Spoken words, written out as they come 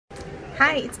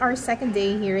Hi, it's our second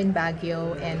day here in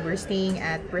Baguio and we're staying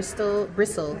at Bristle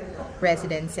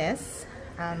Residences.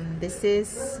 This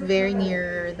is very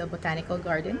near the Botanical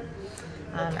Garden.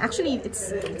 Actually,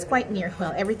 it's quite near.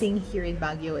 Well, everything here in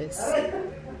Baguio is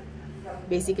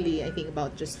basically, I think,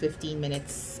 about just 15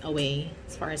 minutes away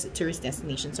as far as the tourist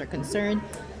destinations are concerned.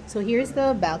 So here's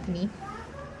the balcony.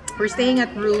 We're staying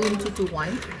at room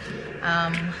 221.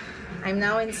 I'm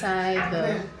now inside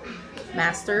the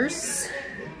master's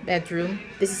bedroom.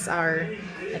 This is our,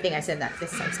 I think I said that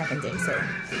this is our second day, so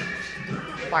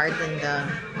pardon the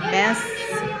mess.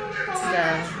 It's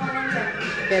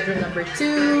the bedroom number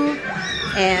 2,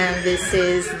 and this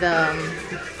is the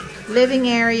living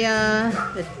area,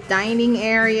 the dining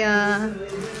area,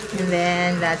 and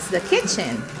then that's the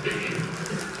kitchen.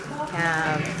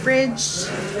 Fridge,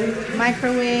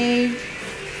 microwave,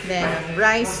 then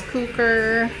rice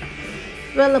cooker,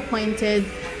 well appointed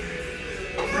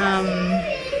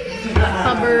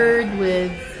cupboard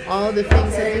with all the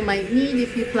things that you might need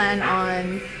if you plan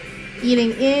on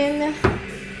eating in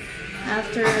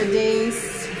after a day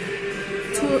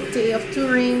of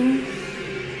touring.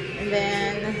 And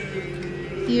then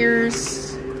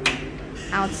here's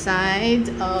outside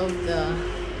of the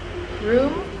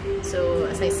room. So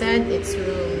as I said, it's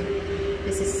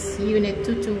this is unit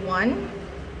 221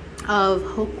 of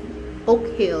Oak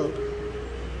Hill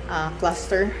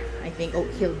cluster, I think Oak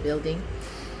Hill building.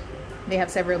 They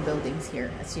have several buildings here,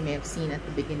 as you may have seen at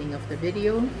the beginning of the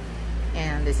video,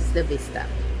 and this is the vista.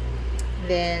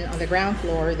 Then on the ground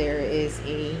floor there is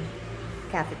a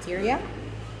cafeteria,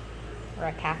 or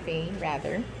a cafe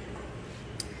rather.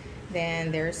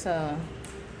 Then there's a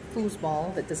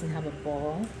foosball that doesn't have a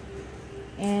ball,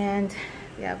 and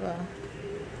we have a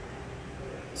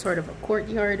sort of a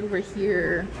courtyard over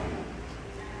here.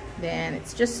 Then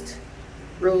it's just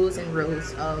rows and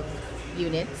rows of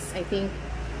units, I think.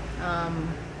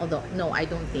 Although, no, I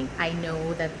don't think. I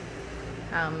know that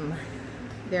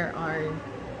there are,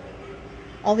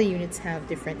 all the units have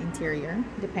different interior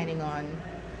depending on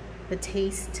the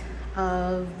taste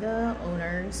of the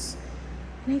owners.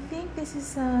 And I think this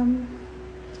is 1,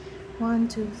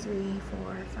 2, 3,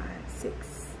 4, 5,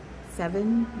 6,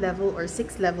 7 level or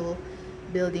 6 level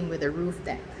building with a roof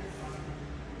deck.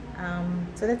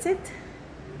 So that's it.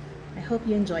 I hope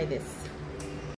you enjoy this.